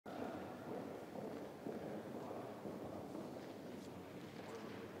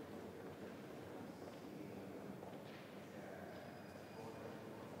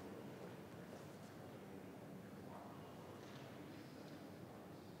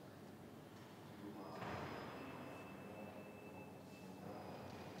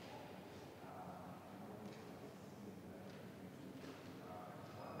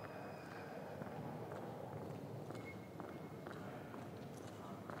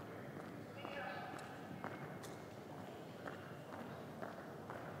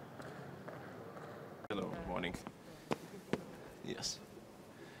morning. Yes.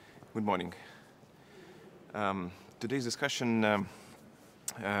 Good morning. Today's discussion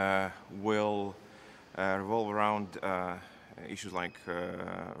will revolve around issues like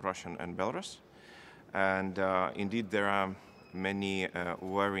Russia and Belarus. And indeed, there are many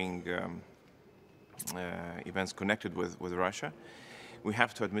worrying events connected with Russia. We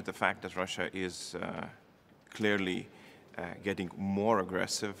have to admit the fact that Russia is clearly getting more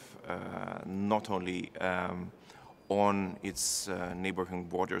aggressive, not only on its neighboring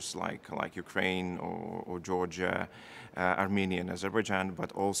borders like Ukraine or Georgia, Armenia and Azerbaijan,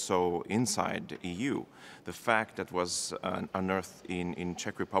 but also inside the EU. The fact that was unearthed in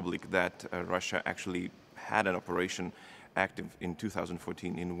Czech Republic that Russia actually had an operation active in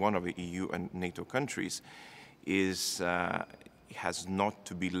 2014 in one of the EU and NATO countries has not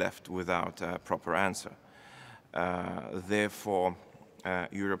to be left without a proper answer. Therefore,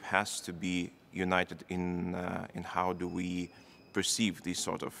 Europe has to be united in how do we perceive these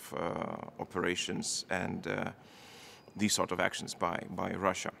sort of operations and these sort of actions by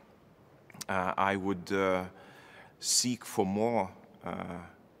Russia. I would seek for more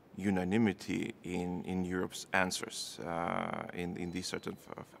unanimity in Europe's answers in these sort of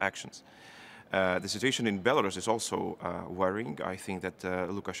actions. The situation in Belarus is also worrying. I think that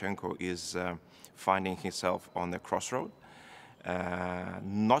Lukashenko is finding himself on a crossroad,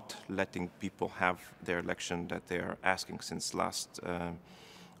 not letting people have their election that they are asking since last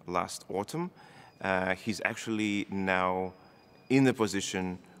autumn. He's actually now in the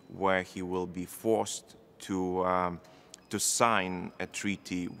position where he will be forced to sign a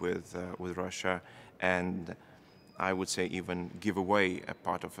treaty with Russia, and I would say even give away a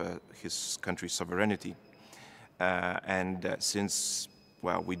part of his country's sovereignty. Since,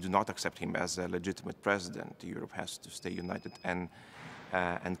 well, we do not accept him as a legitimate president, Europe has to stay united and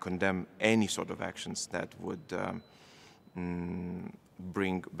condemn any sort of actions that would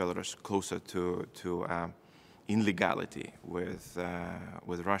bring Belarus closer to illegality with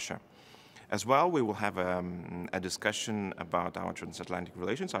Russia. As well, we will have a discussion about our transatlantic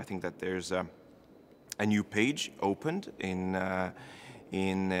relations. I think that there's a new page opened in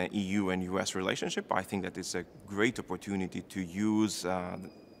EU and US relationship. I think that it's a great opportunity to use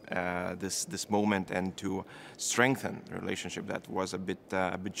this moment and to strengthen the relationship that was a bit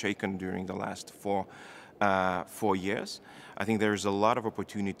shaken during the last 4 years. I think there's a lot of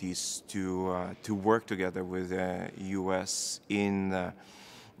opportunities to work together with the US in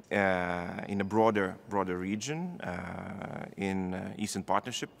a broader region, in Eastern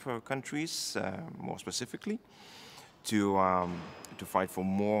Partnership countries, more specifically, to fight for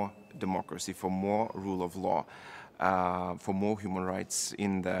more democracy, for more rule of law, for more human rights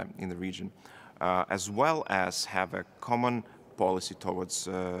in the region, as well as have a common policy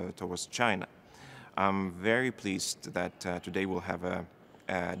towards China. I'm very pleased that today we'll have a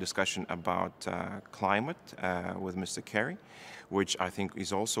discussion about climate with Mr. Kerry, which I think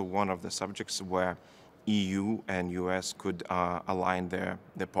is also one of the subjects where EU and US could align their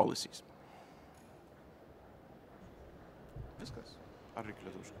policies.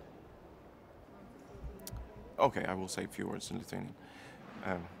 Okay, I will say a few words in Lithuanian.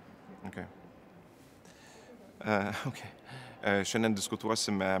 Okay. Šiandien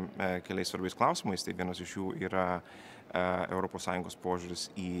diskutuosime keliais svarbiais klausimais. Tai vienas iš jų yra ES požiūris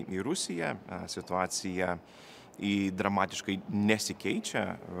į Rusiją. Situacija dramatiškai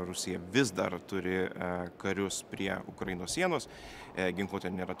nesikeičia. Rusija vis dar turi karius prie Ukrainos sienos. Ginkluotė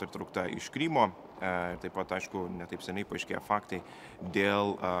nėra atitraukta iš Krymo. Taip pat, aišku, netaip seniai paaiškėjo faktai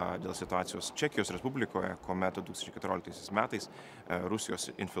dėl situacijos Čekijos Respublikoje, kuomet 2014 metais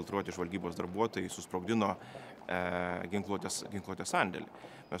Rusijos infiltruoti žvalgybos darbuotojai susprogdino ginkluotės sandėlį.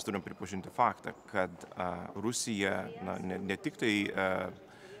 Mes turim pripažinti faktą, kad Rusija ne tik tai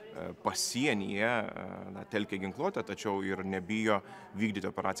pasienyje telkia ginkluotę, tačiau ir nebijo vykdyti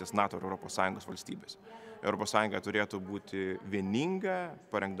operacijas NATO ir ES valstybės. ES turėtų būti vieninga,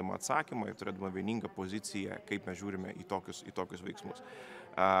 parengdama atsakymą ir turėdama vieningą poziciją, kaip mes žiūrime į tokius veiksmus.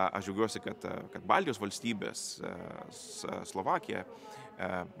 Aš džiaugiuosi, kad Baltijos valstybės, Slovakija,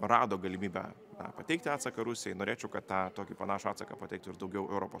 rado galimybę pateikti atsaką Rusijai. Norėčiau, kad tokį panašų atsaką pateiktų ir daugiau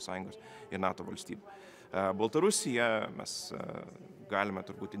ES ir NATO valstybių. Baltarusija mes galime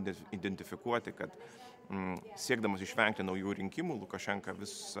turbūt identifikuoti, kad siekdamas išvengti naujų rinkimų, Lukašenka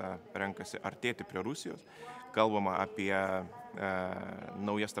vis renkasi artėti prie Rusijos. Kalbama apie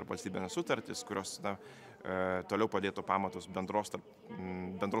naujas tarpvalstybinės sutartis, kurios toliau padėtų pamatus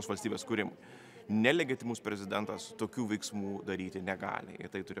bendros valstybės kūrimui. Nelegitimus prezidentas tokių veiksmų daryti negali.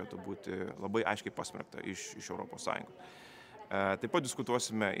 Ir tai turėtų būti labai aiškiai pasmerkta iš ES. Taip pat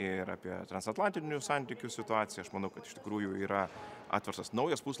diskutuosime ir apie transatlantinių santykių situaciją. Aš manau, kad iš tikrųjų yra atverstas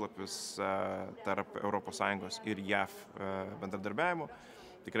naujas puslapis tarp ES ir JAV bendradarbiavimo.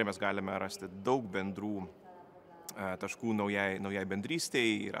 Tikrai mes galime rasti daug bendrų taškų naujai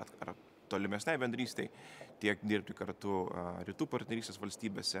bendrystei ir tolimesnei bendrystei, tiek dirbti kartu rytų partnerystės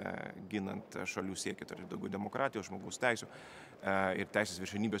valstybėse, ginant šalių siekį turėti daugiau demokratijos, žmogaus teisų ir teisės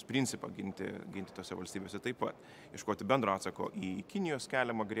viršenybės principą ginti tose valstybėse taip pat. Iškoti bendro atsako į Kinijos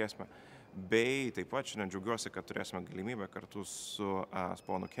keliamą grėsmę, bei taip pat šiandien džiaugiuosi, kad turėsime galimybę kartu su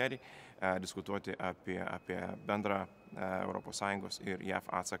ponu Kerry diskutuoti apie bendrą ES ir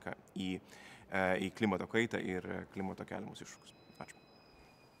JAV atsaką į klimato kaitą ir klimato keliamus iššūkius. Ačiū.